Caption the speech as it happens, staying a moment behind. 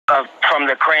From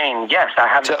the crane, yes, I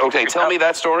have. Okay, tell me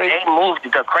that story. They moved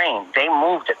the crane. They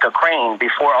moved the crane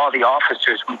before all the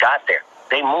officers who got there.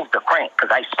 They moved the crane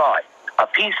because I saw it. A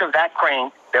piece of that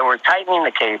crane, they were tightening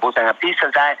the cables, and a piece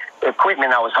of that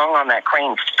equipment that was hung on that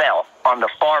crane fell on the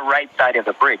far right side of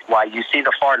the bridge, while you see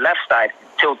the far left side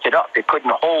tilted up. It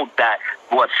couldn't hold that,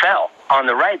 what fell on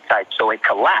the right side, so it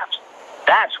collapsed.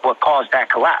 That's what caused that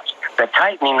collapse. The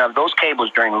tightening of those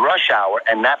cables during rush hour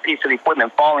and that piece of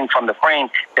equipment falling from the crane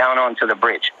down onto the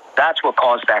bridge. That's what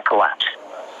caused that collapse.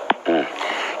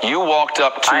 You walked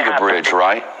up to the bridge,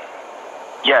 right?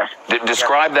 Yes.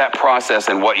 Describe that process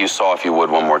and what you saw, if you would,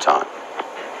 one more time.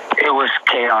 It was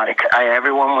chaotic.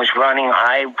 Everyone was running.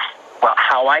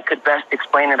 How I could best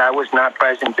explain it, I was not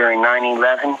present during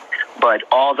 9/11, but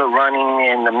all the running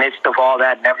in the midst of all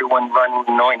that, and everyone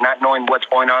running, not knowing what's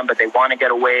going on, but they want to get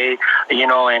away,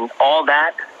 and all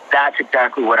that, that's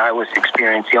exactly what I was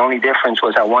experiencing. The only difference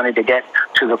was I wanted to get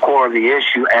to the core of the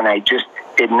issue, and I just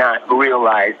did not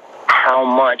realize how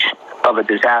much of a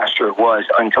disaster it was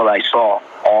until I saw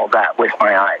all that with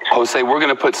my eyes. Jose, we're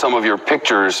going to put some of your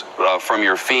pictures from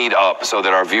your feed up so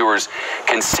that our viewers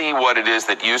can see what it is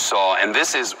that you saw. And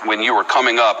this is when you were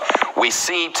coming up. We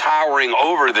see towering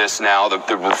over this now,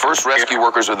 the first rescue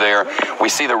workers are there. We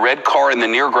see the red car in the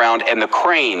near ground and the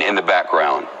crane in the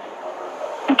background.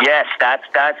 Yes,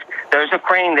 there's a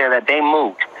crane there that they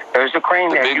moved. There's a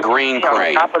crane there. The big green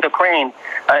crane. On top of the crane,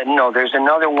 no, there's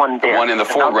another one there. The one in the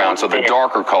foreground, so the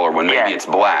darker color one, maybe it's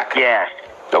black. Yes.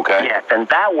 Okay. Yes, and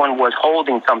that one was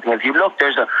holding something. If you look,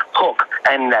 there's a hook,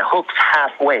 and that hook's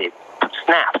halfway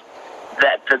snapped.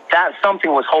 That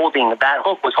something was holding, that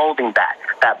hook was holding that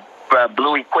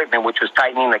blue equipment, which was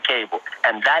tightening the cable.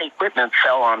 And that equipment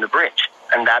fell on the bridge,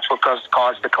 and that's what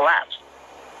caused the collapse.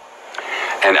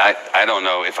 And I don't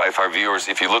know if our viewers,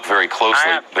 if you look very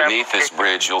closely beneath this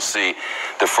bridge, you'll see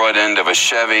the front end of a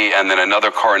Chevy and then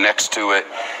another car next to it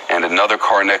and another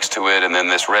car next to it and then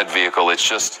this red vehicle. It's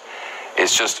just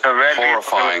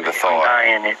horrifying, the thought.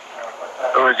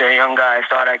 It was a young guy. I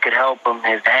thought I could help him.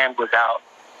 His hand was out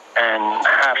and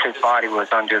half his body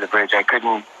was under the bridge. I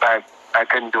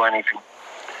couldn't do anything.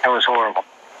 It was horrible.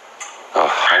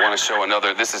 I want to show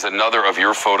another. This is another of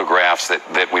your photographs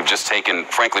that we've just taken,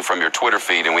 frankly, from your Twitter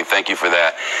feed, and we thank you for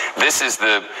that. This is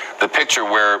the picture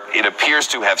where it appears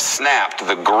to have snapped.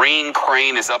 The green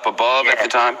crane is up above at the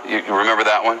time. You remember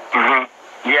that one?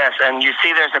 Mm-hmm. Yes, and you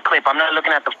see there's a clip. I'm not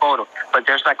looking at the photo, but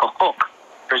there's like a hook.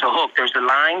 There's a hook. There's a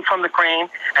line from the crane,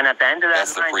 and at the end of that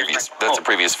that's the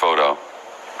previous photo.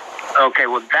 Okay,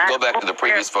 well go back to the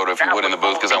previous photo if you would in the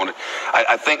booth, because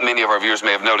I think many of our viewers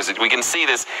may have noticed it. We can see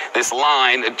this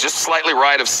line just slightly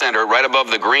right of center, right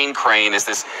above the green crane, is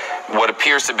this what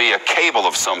appears to be a cable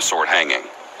of some sort hanging.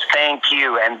 Thank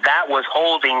you, and that was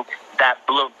holding that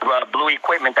blue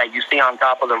equipment that you see on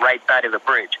top of the right side of the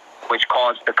bridge, which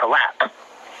caused the collapse.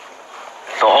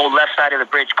 The whole left side of the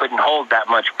bridge couldn't hold that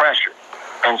much pressure,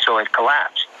 and so it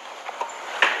collapsed.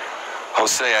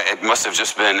 Jose, it must have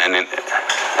just been an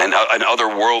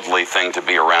otherworldly thing to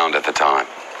be around at the time.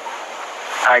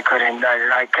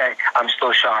 I'm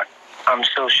still shocked. I'm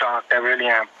still shocked. I really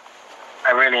am.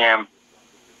 I really am.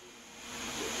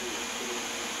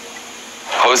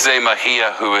 Jose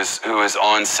Mejia, who is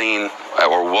on scene,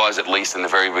 or was at least in the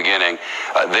very beginning.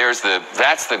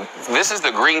 This is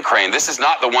the green crane. This is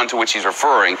not the one to which he's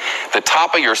referring. The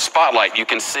top of your spotlight, you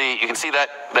can see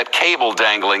that cable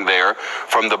dangling there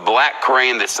from the black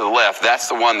crane that's to the left. That's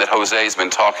the one that Jose's been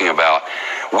talking about.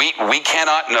 We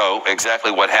cannot know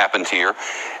exactly what happened here.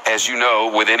 As you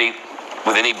know, with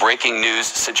any breaking news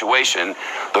situation,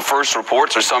 the first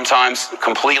reports are sometimes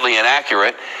completely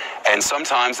inaccurate, and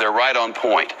sometimes they're right on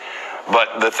point.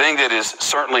 But the thing that is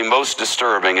certainly most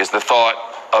disturbing is the thought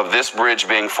of this bridge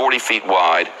being 40 feet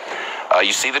wide.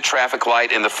 You see the traffic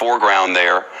light in the foreground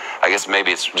there. I guess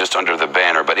maybe it's just under the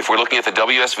banner, but if we're looking at the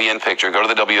WSVN picture, go to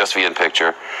the WSVN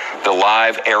picture, the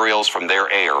live aerials from their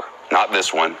air, not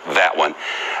this one, that one.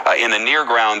 In the near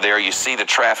ground there, you see the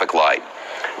traffic light.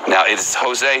 Now, it's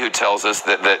Jose who tells us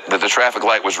that the traffic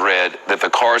light was red, that the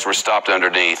cars were stopped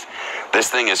underneath. This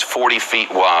thing is 40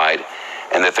 feet wide,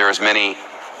 and that there is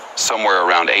somewhere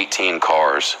around 18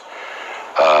 cars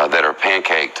that are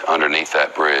pancaked underneath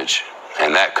that bridge.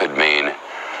 And that could mean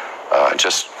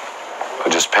just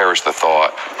perish the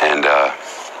thought, and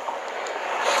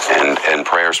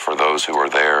prayers for those who are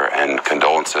there, and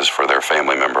condolences for their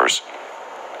family members.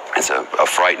 It's a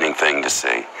frightening thing to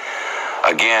see.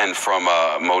 Again, from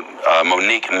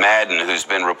Monique Madden, who's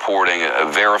been reporting a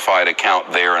verified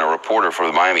account there, and a reporter for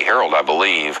the Miami Herald, I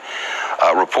believe,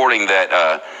 reporting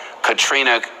that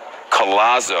Katrina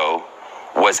Colazo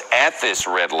was at this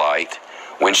red light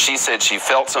when she said she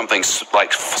felt something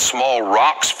like small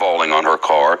rocks falling on her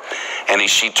car, and as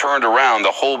she turned around,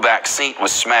 the whole back seat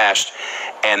was smashed,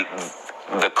 and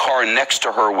the car next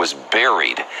to her was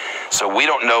buried. So we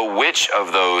don't know which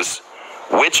of those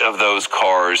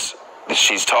cars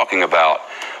she's talking about,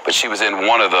 but she was in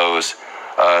one of those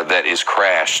that is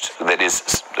crashed, that is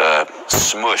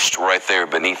smushed right there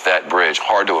beneath that bridge.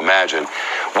 Hard to imagine.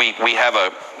 We have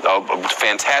a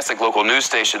fantastic local news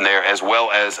station there, as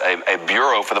well as a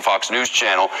bureau for the Fox News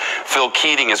Channel. Phil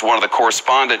Keating is one of the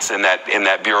correspondents in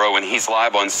that bureau, and he's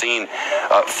live on scene.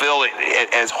 Phil,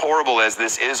 as horrible as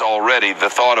this is already, the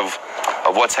thought of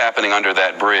what's happening under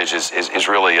that bridge is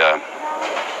really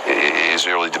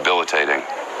debilitating.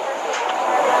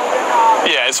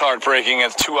 Yeah, it's heartbreaking.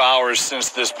 It's 2 hours since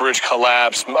this bridge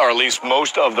collapsed, or at least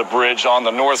most of the bridge on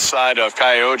the north side of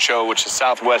Calle Ocho, which is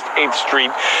Southwest 8th Street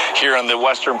here in the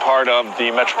western part of the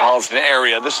metropolitan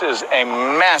area. This is a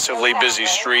massively busy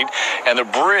street, and the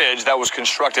bridge that was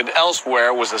constructed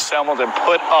elsewhere was assembled and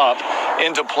put up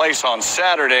into place on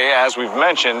Saturday, as we've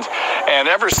mentioned. And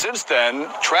ever since then,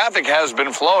 traffic has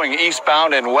been flowing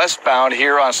eastbound and westbound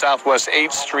here on Southwest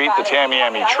 8th Street, the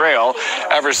Tamiami Trail,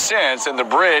 ever since. And the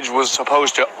bridge was supposed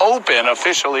to open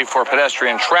officially for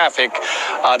pedestrian traffic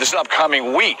this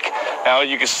upcoming week. Now,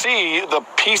 you can see the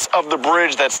piece of the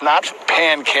bridge that's not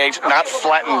pancaked, not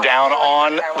flattened down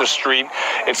on the street.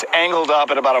 It's angled up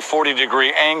at about a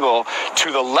 40-degree angle.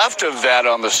 To the left of that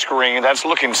on the screen, that's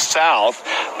looking south.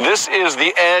 This is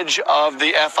the edge of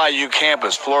the FIU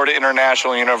campus, Florida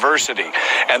International University.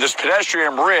 And this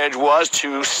pedestrian bridge was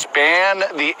to span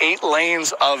the 8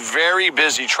 lanes of very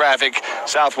busy traffic,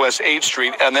 Southwest 8th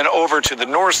Street, and then over to the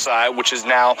north side, which is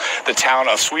now the town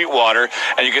of Sweetwater.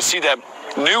 And you can see that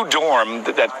new dorm,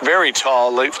 that very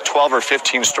tall 12 or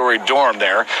 15-story dorm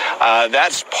there.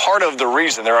 That's part of the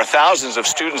reason. There are thousands of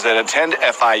students that attend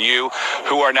FIU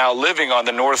who are now living on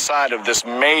the north side of this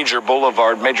major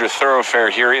boulevard, major thoroughfare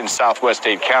here in Southwest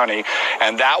Dade County.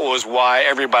 And that was why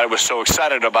everybody was so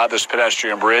excited about this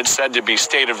pedestrian bridge, said to be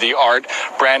state-of-the-art,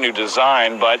 brand new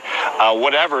design. But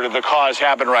whatever the cause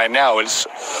happened right now, it's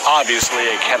obviously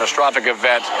a catastrophic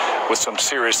event with some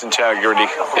serious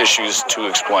integrity issues to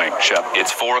explain. Shep.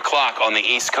 It's 4 o'clock on the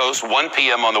East Coast, 1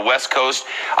 p.m. on the West Coast.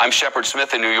 I'm Shepard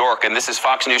Smith in New York, and this is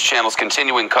Fox News Channel's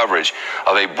continuing coverage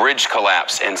of a bridge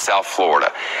collapse in South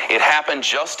Florida. It happened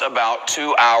just about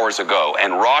 2 hours ago,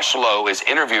 and Rosh Lowe is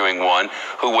interviewing one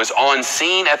who was on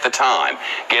scene at the time,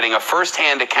 getting a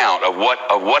first-hand account of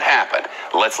what happened.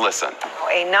 Let's listen.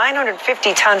 A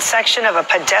 950-ton section of a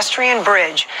pedestrian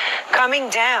bridge coming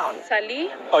down.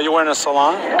 Salí. Oh, you were in a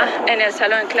salon? En el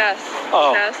salón class.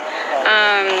 Oh.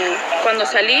 Cuando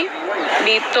salí,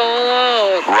 vi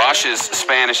todo. Rosh's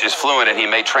Spanish is fluent, and he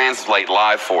may translate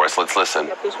live for us. Let's listen.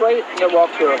 This way, you walk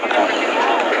here.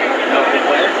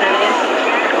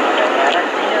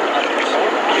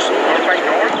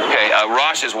 Okay,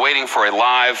 Rosh is waiting for a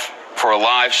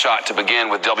live shot to begin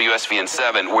with WSVN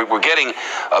 7. We're getting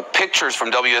pictures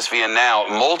from WSVN now,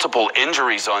 multiple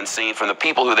injuries on scene from the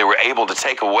people who they were able to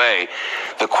take away.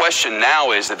 The question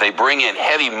now is that they bring in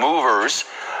heavy movers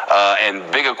and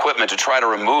big equipment to try to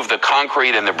remove the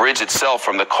concrete and the bridge itself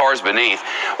from the cars beneath,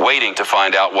 waiting to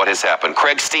find out what has happened.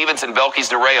 Craig Stevens and Belkis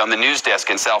DeRay on the news desk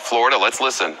in South Florida. Let's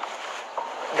listen.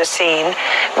 The scene.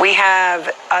 We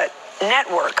have a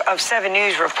network of 7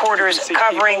 News reporters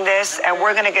covering this, and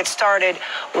we're going to get started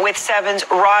with 7's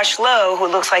Rosh Lowe, who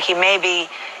looks like he may be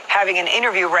having an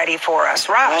interview ready for us.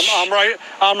 Rosh.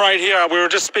 I'm right here. We were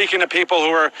just speaking to people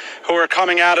who are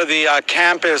coming out of the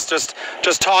campus, just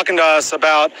talking to us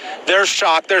about their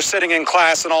shock. They're sitting in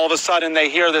class, and all of a sudden they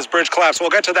hear this bridge collapse. We'll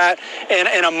get to that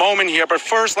in a moment here. But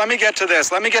first, let me get to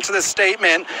this. Let me get to this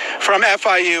statement from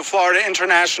FIU, Florida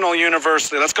International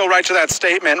University. Let's go right to that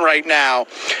statement right now.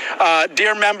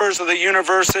 Dear members of the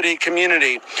university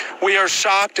community, we are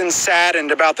shocked and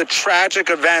saddened about the tragic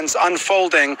events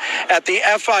unfolding at the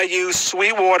FIU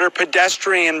Sweetwater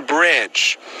pedestrian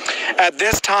bridge. At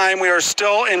this time, we are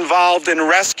still involved in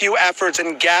rescue efforts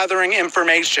and gathering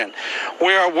information.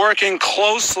 We are working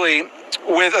closely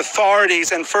with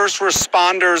authorities and first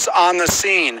responders on the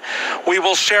scene. We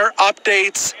will share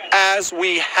updates as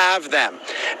we have them.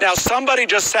 Now, somebody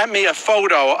just sent me a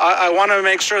photo. I want to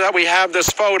make sure that we have this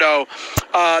photo.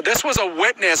 This was a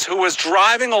witness who was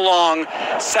driving along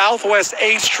Southwest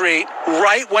 8th Street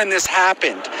right when this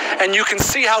happened. And you can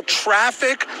see how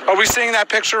traffic, are we seeing that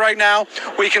picture right now?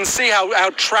 We can see how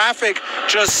traffic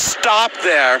just stopped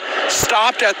there,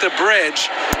 stopped at the bridge.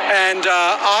 And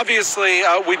obviously,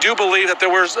 we do believe believe that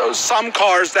there were some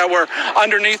cars that were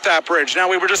underneath that bridge. Now,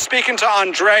 we were just speaking to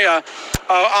Andrea.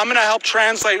 I'm going to help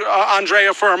translate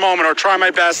Andrea for a moment, or try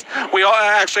my best. We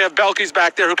actually have Belkis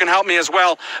back there who can help me as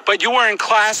well. But you were in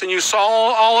class and you saw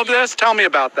all of this? Tell me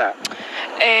about that.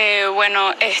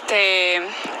 Bueno,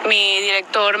 mi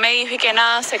director me dijo que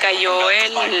nada, se cayó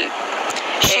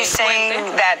She's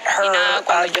saying that her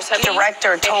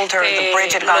director told her the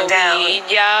bridge had gone down,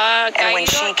 and when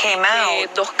she came out,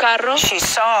 she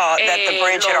saw that the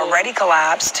bridge had already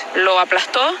collapsed,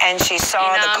 and she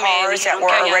saw the cars that were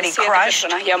already crushed,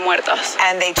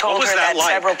 and they told her that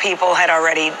several people had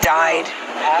already died.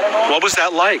 What was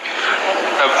that like?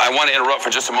 I want to interrupt for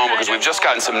just a moment because we've just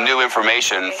gotten some new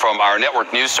information from our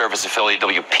network news service affiliate,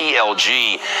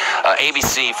 WPLG,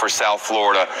 ABC for South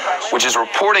Florida, which is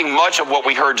reporting much of what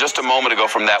we heard just a moment ago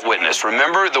from that witness.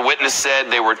 Remember, the witness said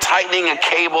they were tightening a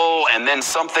cable and then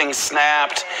something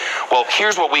snapped. Well,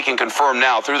 here's what we can confirm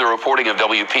now through the reporting of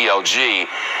WPLG,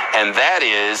 and that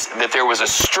is that there was a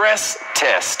stress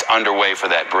test underway for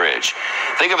that bridge.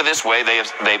 Think of it this way: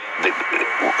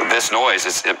 this noise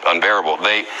is unbearable.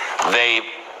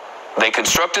 They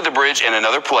constructed the bridge in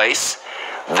another place.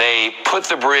 They put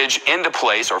the bridge into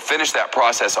place or finished that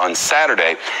process on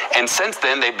Saturday, and since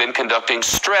then they've been conducting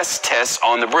stress tests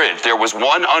on the bridge. There was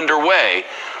one underway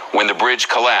when the bridge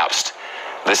collapsed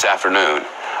this afternoon.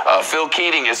 Phil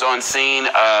Keating is on scene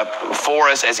for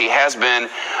us, as he has been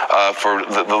for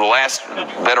the last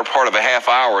better part of a half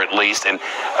hour at least. And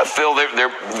Phil,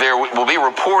 there will be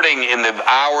reporting in the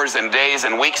hours and days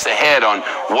and weeks ahead on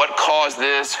what caused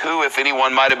this, who, if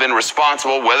anyone, might have been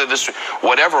responsible,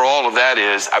 whatever all of that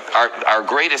is. Our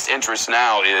greatest interest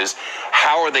now is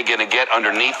how are they going to get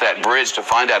underneath that bridge to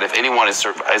find out if anyone is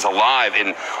alive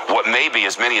in what may be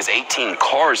as many as 18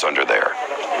 cars under there.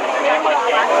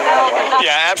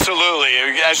 Yeah, absolutely.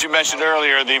 As you mentioned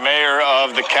earlier, the mayor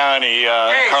of the county,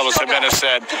 Carlos Jimenez,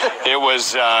 said it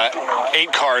was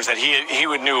 8 cars that he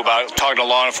knew about, talking to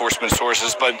law enforcement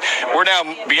sources. But we're now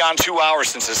beyond 2 hours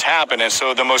since this happened, and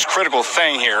so the most critical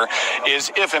thing here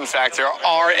is if, in fact, there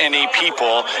are any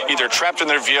people either trapped in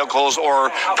their vehicles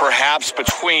or perhaps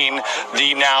between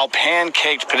the now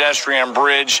pancaked pedestrian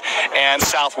bridge and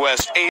Southwest 8th